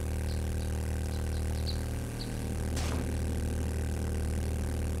count now.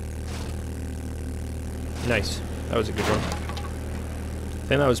 Nice. That was a good run. I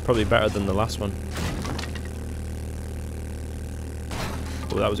think that was probably better than the last one.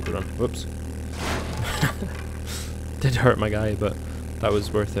 Oh, that was a good run. Whoops. Did hurt my guy, but that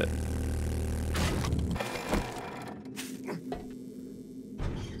was worth it.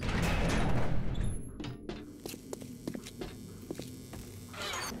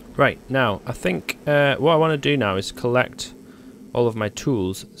 Right, now, I think what I want to do now is collect all of my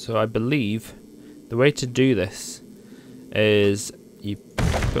tools. So I believe the way to do this is you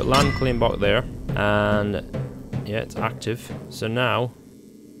put land claim block there, and yeah, it's active. So now,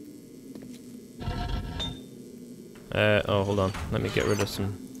 oh, hold on, let me get rid of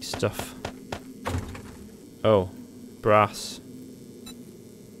some stuff. Oh, brass.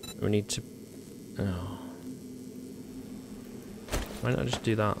 We need to, oh, why not just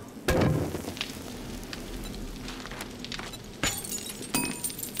do that?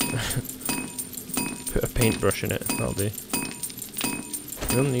 paintbrush in it. That'll do.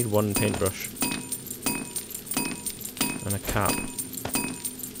 We only need one paintbrush. And a cap.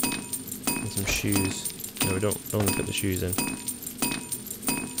 And some shoes. No, we don't want to put the shoes in.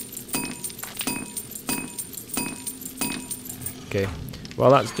 Okay. While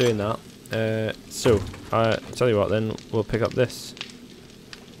that's doing that, so I tell you what, then we'll pick up this.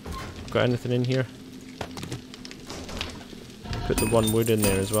 Got anything in here? Put the one wood in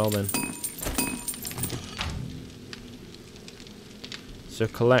there as well then. So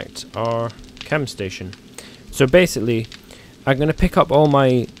collect our chem station. So basically, I'm gonna pick up all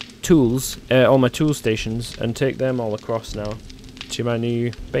my tools, all my tool stations, and take them all across now to my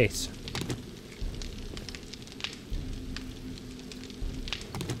new base.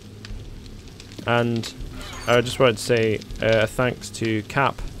 And I just wanted to say thanks to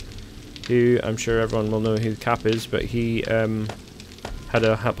Cap, who I'm sure everyone will know who Cap is, but he had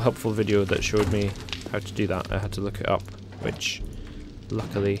a helpful video that showed me how to do that. I had to look it up, which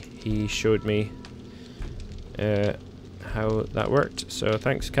luckily he showed me how that worked. So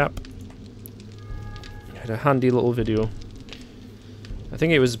thanks, Cap. Had a handy little video. I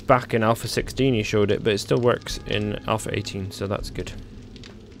think it was back in Alpha 16 he showed it, but it still works in Alpha 18, so that's good.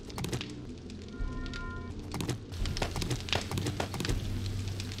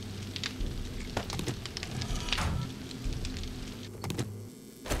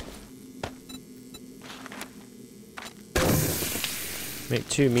 Make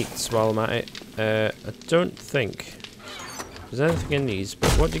 2 meats while I'm at it. I don't think there's anything in these, but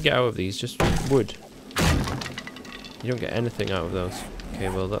what do you get out of these? Just wood. You don't get anything out of those. Okay,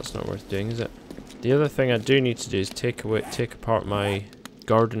 well that's not worth doing, is it? The other thing I do need to do is take apart my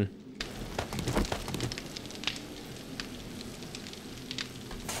garden.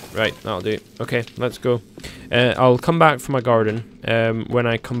 Right, that'll do. Okay, let's go. I'll come back for my garden when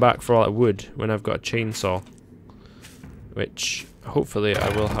I come back for all that wood, when I've got a chainsaw. Which, hopefully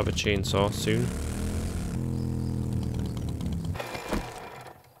I will have a chainsaw soon.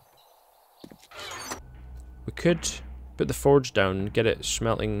 We could put the forge down and get it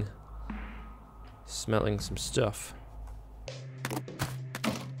smelting some stuff.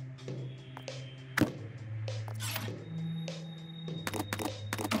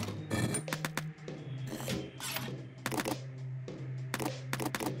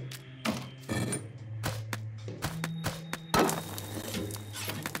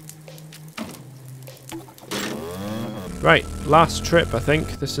 Right, last trip I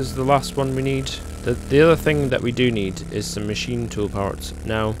think. This is the last one we need. The other thing that we do need is some machine tool parts.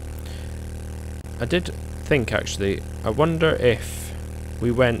 Now, I did think actually, I wonder if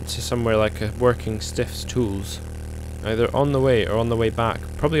we went to somewhere like a Working Stiffs Tools, either on the way or on the way back.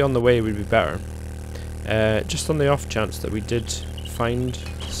 Probably on the way would be better. Just on the off chance that we did find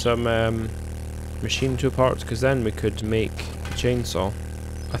some machine tool parts, because then we could make a chainsaw.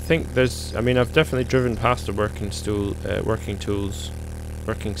 I think there's, I mean, I've definitely driven past the Working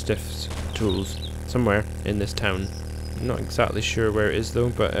Stiffs Tools somewhere in this town. I'm not exactly sure where it is though,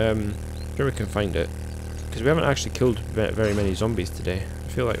 but I'm sure we can find it. Because we haven't actually killed very many zombies today. I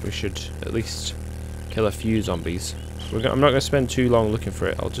feel like we should at least kill a few zombies. I'm not going to spend too long looking for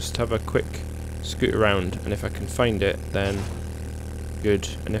it. I'll just have a quick scoot around, and if I can find it, then good.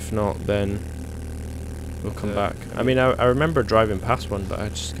 And if not, then we'll come back. I mean, I remember driving past one, but I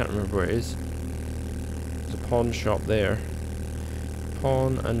just can't remember where it is. There's a pawn shop there.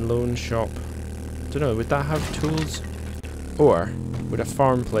 Pawn and loan shop. Don't know, would that have tools? Or would a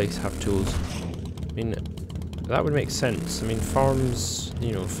farm place have tools? I mean, that would make sense. I mean, farms,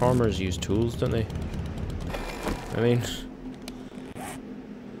 you know, farmers use tools, don't they? I mean,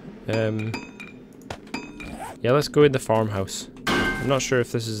 yeah, let's go in the farmhouse. I'm not sure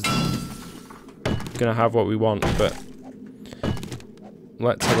if this is gonna have what we want, but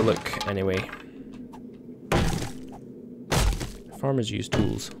let's have a look anyway. Farmers use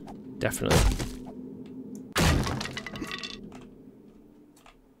tools, definitely.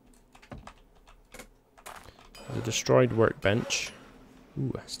 The destroyed workbench.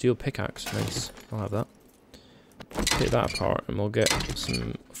 Ooh, a steel pickaxe, nice. I'll have that. Take that apart and we'll get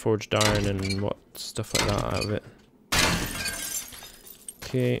some forged iron and what stuff like that out of it.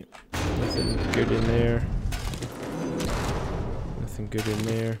 Okay, nothing good in there. Nothing good in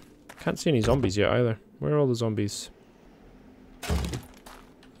there. Can't see any zombies yet either. Where are all the zombies?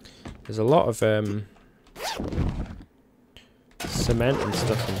 There's a lot of cement and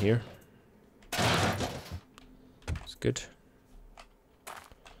stuff in here. It's good.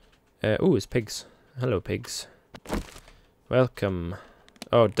 Oh, it's pigs. Hello, pigs. Welcome.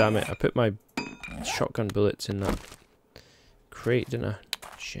 Oh, damn it. I put my shotgun bullets in that crate, didn't I?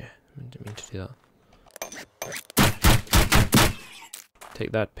 Shit. I didn't mean to do that.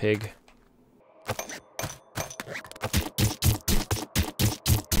 Take that, pig.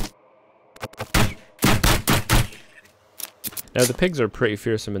 Now the pigs are pretty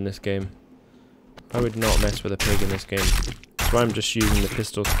fearsome in this game. I would not mess with a pig in this game. That's why I'm just using the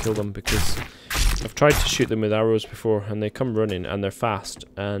pistol to kill them, because I've tried to shoot them with arrows before and they come running and they're fast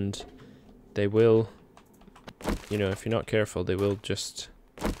and they will, you know, if you're not careful, they will just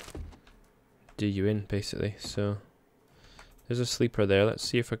do you in basically. So there's a sleeper there. Let's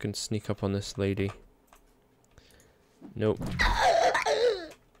see if I can sneak up on this lady. Nope. I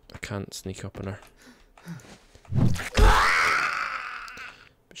can't sneak up on her.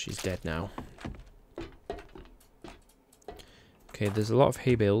 But she's dead now. Okay, there's a lot of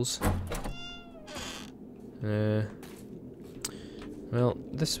hay bales. Well,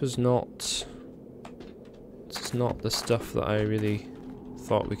 this is not the stuff that I really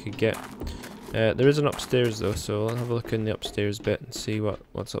thought we could get. There is an upstairs though, so I'll have a look in the upstairs bit and see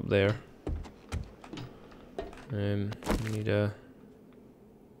what's up there. We need a...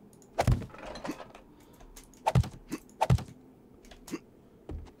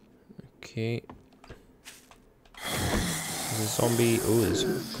 Okay. There's a zombie. Oh, there's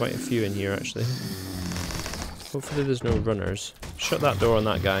quite a few in here actually. Hopefully there's no runners. Shut that door on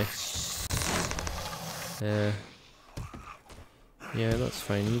that guy. Yeah, that's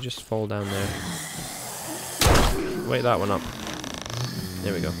fine. You just fall down there. Wait that one up.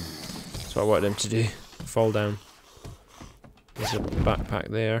 There we go. That's what I wanted him to do. Fall down. There's a backpack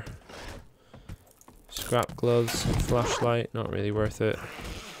there. Scrap gloves, flashlight, not really worth it.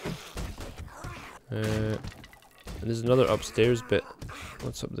 And there's another upstairs bit.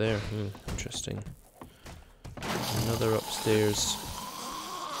 What's up there? Interesting. Another upstairs.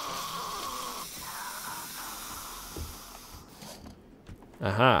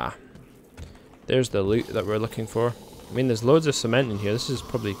 Aha! There's the loot that we're looking for. I mean, there's loads of cement in here. This is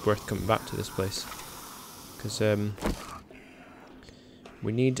probably worth coming back to this place. Because,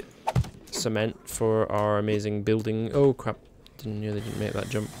 we need cement for our amazing building. Oh, crap. Nearly didn't make that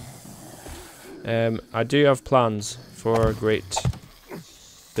jump. I do have plans for a great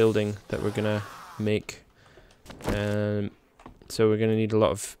building that we're gonna make. So we're gonna need a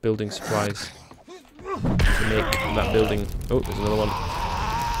lot of building supplies to make that building. Oh, there's another one.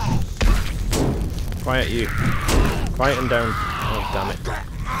 Quiet you. Quieten down. Oh, damn it.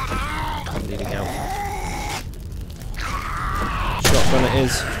 I'm bleeding out. Shotgun it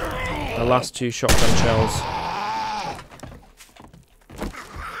is. The last 2 shotgun shells.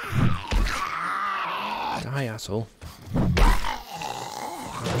 Die, asshole.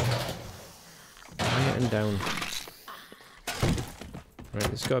 Quieten down. Right,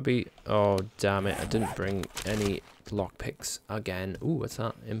 there's gotta be... Oh, damn it. I didn't bring any lockpicks again. Ooh, what's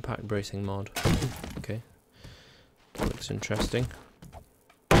that? Impact bracing mod. Okay. That looks interesting.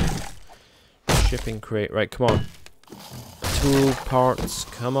 Shipping crate. Right, come on. Tool parts.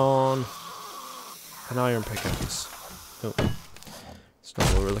 Come on. An iron pickaxe. Oh. That's not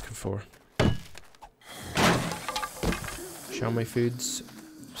what we're looking for. Shamway foods.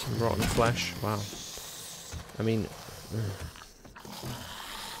 Some rotten flesh. Wow. I mean...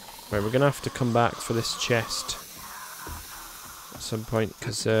 Right, we're gonna have to come back for this chest at some point,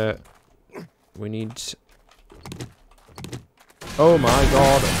 because we need... Oh my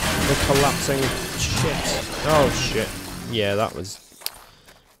god, the collapsing shit. Oh shit. Yeah, that was...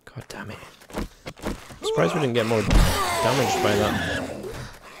 God damn it. I'm surprised we didn't get more damaged by that.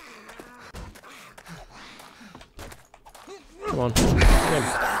 Come on, get him.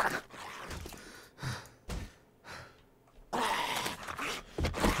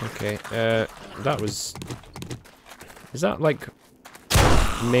 Okay, that was... Is that, like,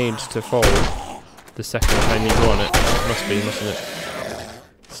 made to fall the second time you go on it? Must be, mustn't it?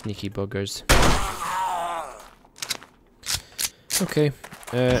 Sneaky buggers. Okay,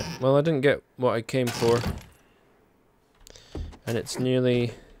 well, I didn't get what I came for. And it's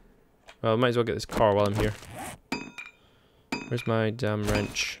nearly... Well, I might as well get this car while I'm here. Where's my damn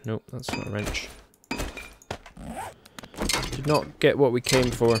wrench? Nope, that's not a wrench. Did not get what we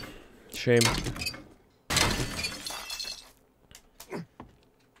came for. Shame.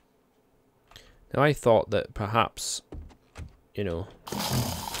 Now I thought that perhaps, you know,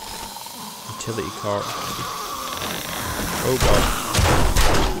 utility cart. Oh god.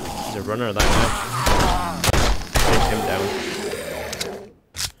 He's a runner, that guy. Take him down.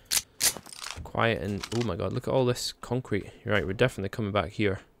 Quiet and... Oh my god, look at all this concrete. You're right, we're definitely coming back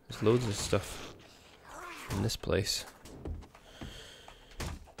here. There's loads of stuff in this place.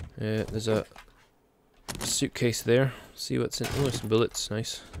 There's a suitcase there. See what's in. Oh, some bullets.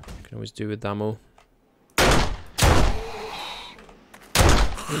 Nice. Can always do with ammo.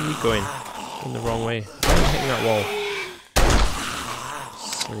 Where are you going? In the wrong way. Why are you hitting that wall?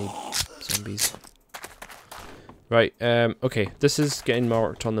 Silly zombies. Right, okay. This is getting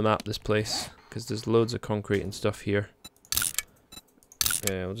marked on the map, this place. Because there's loads of concrete and stuff here.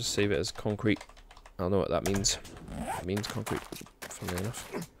 I'll just save it as concrete. I don't know what that means. It means concrete, funnily enough.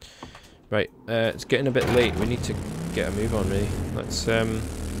 Right, it's getting a bit late. We need to get a move on, really. Let's,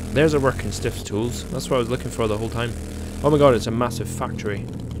 there's a working stiffs tools. That's what I was looking for the whole time. Oh my god, it's a massive factory.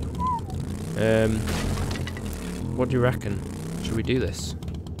 What do you reckon? Should we do this?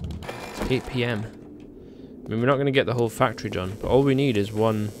 It's 8 PM. I mean, we're not going to get the whole factory done, but all we need is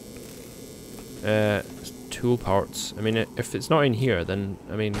one tool parts. I mean, if it's not in here, then,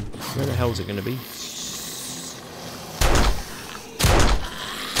 I mean, where the hell is it going to be?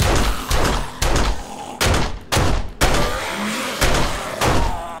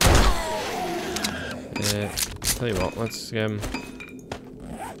 Tell you what, let's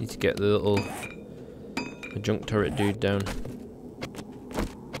need to get the little junk turret dude down.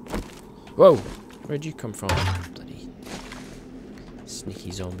 Whoa! Where'd you come from? Bloody sneaky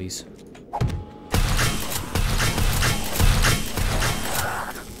zombies.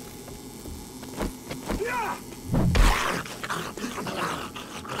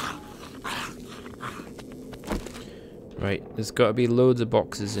 Right, there's got to be loads of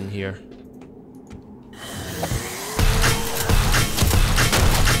boxes in here.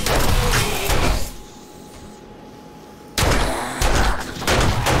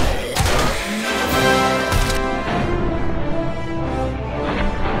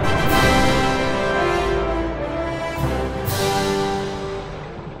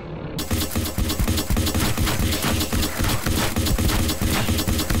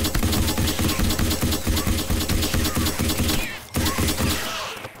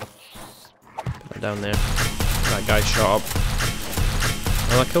 Down there. That guy shot up.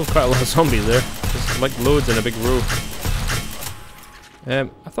 Well, I killed quite a lot of zombies there. There's like loads in a big row.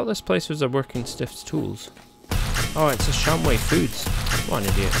 I thought this place was a working stiffs tools. Oh, it's a Shamway Foods. What an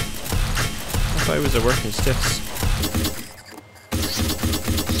idiot. I thought it was a working stiffs.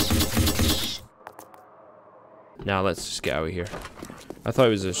 Now let's just get out of here. I thought it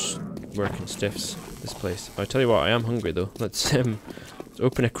was a working stiffs, this place. I tell you what, I am hungry though. Let's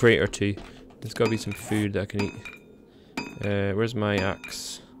open a crate or two. There's got to be some food that I can eat. Where's my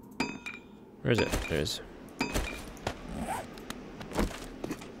axe? Where is it? There it is.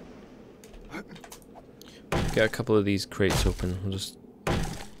 Get a couple of these crates open. We'll just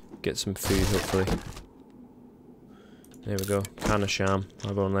get some food, hopefully. There we go. Can of sham.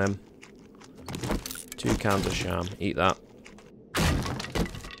 Have one of them. 2 cans of sham. Eat that.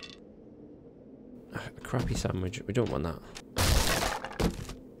 A crappy sandwich. We don't want that.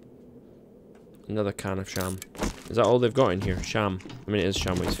 Another can of sham. Is that all they've got in here? Sham. I mean, it is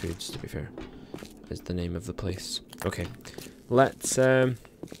Shamway's Foods, to be fair. Is the name of the place. Okay. Let's head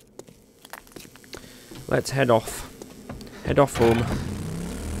off. Head off home.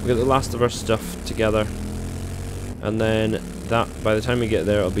 We'll get the last of our stuff together. And then that, by the time we get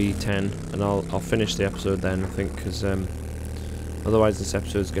there, it'll be 10. And I'll finish the episode then, I think, because otherwise this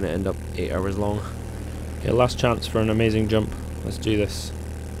episode is going to end up 8 hours long. Okay, last chance for an amazing jump. Let's do this.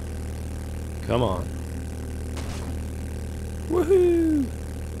 Come on. Woohoo!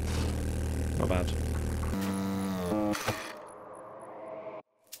 Not bad.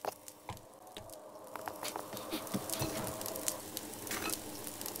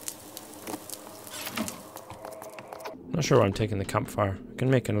 Not sure why I'm taking the campfire. I can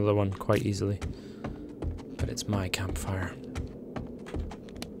make another one quite easily. But it's my campfire.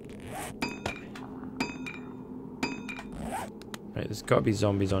 Right, there's got to be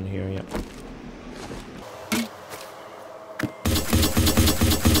zombies on here, yeah.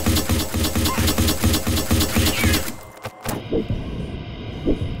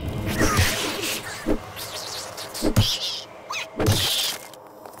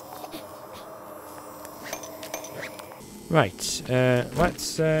 Right,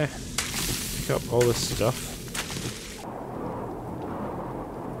 let's pick up all this stuff.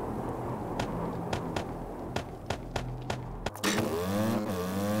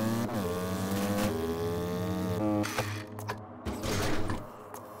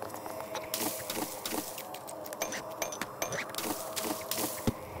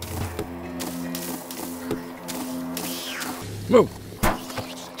 Whoa!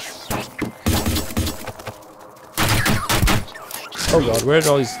 Oh god, where did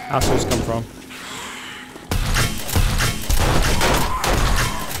all these assholes come from?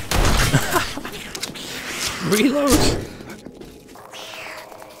 Reload!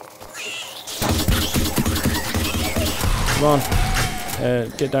 Come on.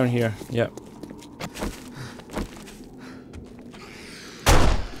 Get down here. Yep.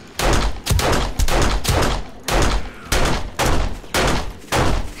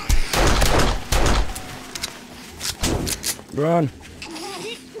 Run!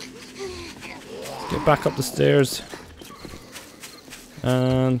 Get back up the stairs.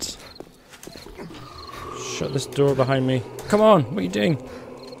 And shut this door behind me. Come on, what are you doing?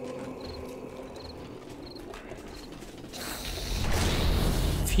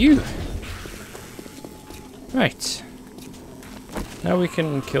 Phew. Right. Now we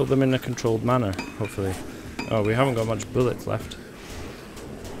can kill them in a controlled manner, hopefully. Oh, we haven't got much bullets left.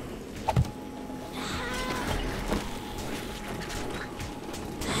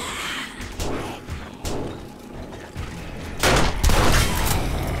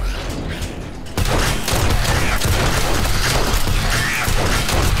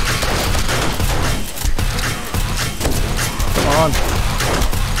 Come on.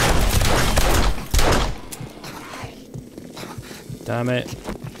 Damn it.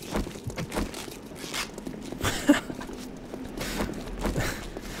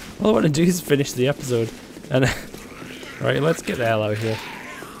 All I want to do is finish the episode. And right, let's get the hell out of here.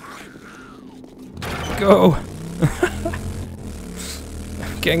 Go!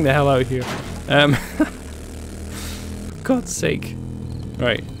 Getting the hell out of here. God's sake.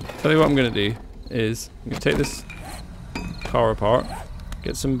 Right, tell you what I'm gonna do is I'm gonna take this car apart,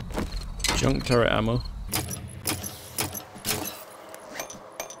 get some junk turret ammo.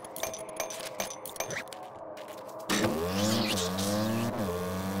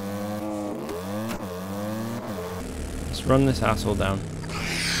 Let's run this asshole down.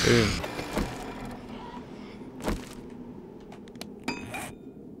 Boom.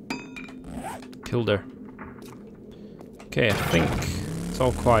 Killed her. Okay, I think it's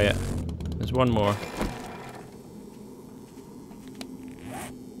all quiet. There's one more.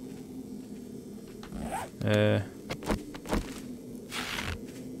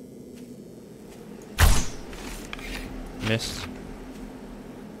 Missed.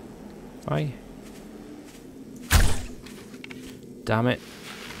 Why? Damn it.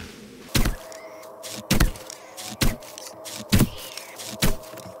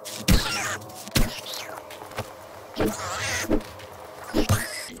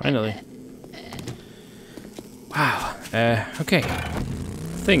 Finally. Wow. Okay. I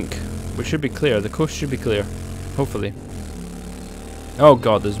think we should be clear. The coast should be clear. Hopefully. Oh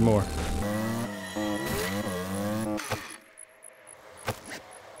god, there's more.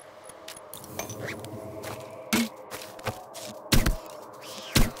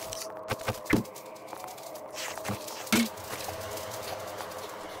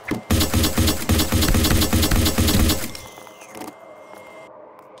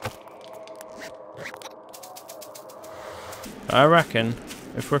 I reckon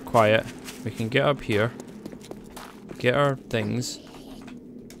if we're quiet, we can get up here, get our things,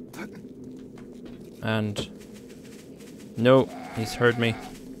 and no, he's heard me.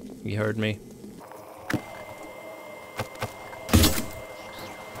 He heard me.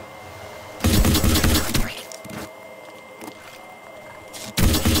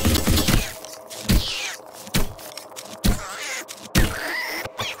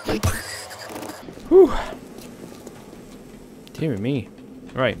 Whew. Dear me.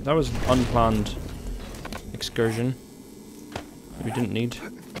 Right, that was an unplanned excursion we didn't need.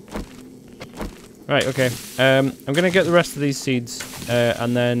 Right, okay. I'm gonna get the rest of these seeds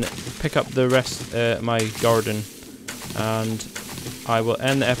and then pick up the rest of my garden, and I will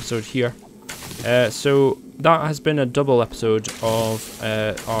end the episode here. So that has been a double episode of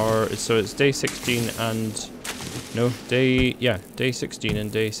so it's day 16 and day 16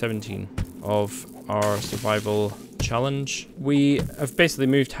 and day 17 of our survival challenge. We have basically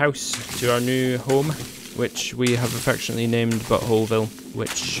moved house to our new home, which we have affectionately named Buttholeville,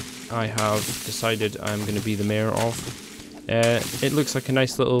 which I have decided I'm going to be the mayor of. It looks like a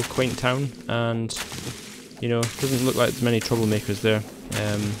nice little quaint town, and you know, doesn't look like there's many troublemakers there,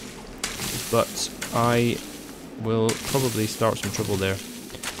 but I will probably start some trouble there.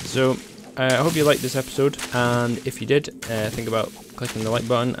 So I hope you liked this episode, and if you did, think about clicking the like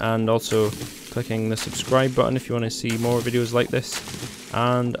button and also clicking the subscribe button if you want to see more videos like this,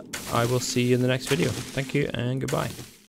 and I will see you in the next video. Thank you and goodbye.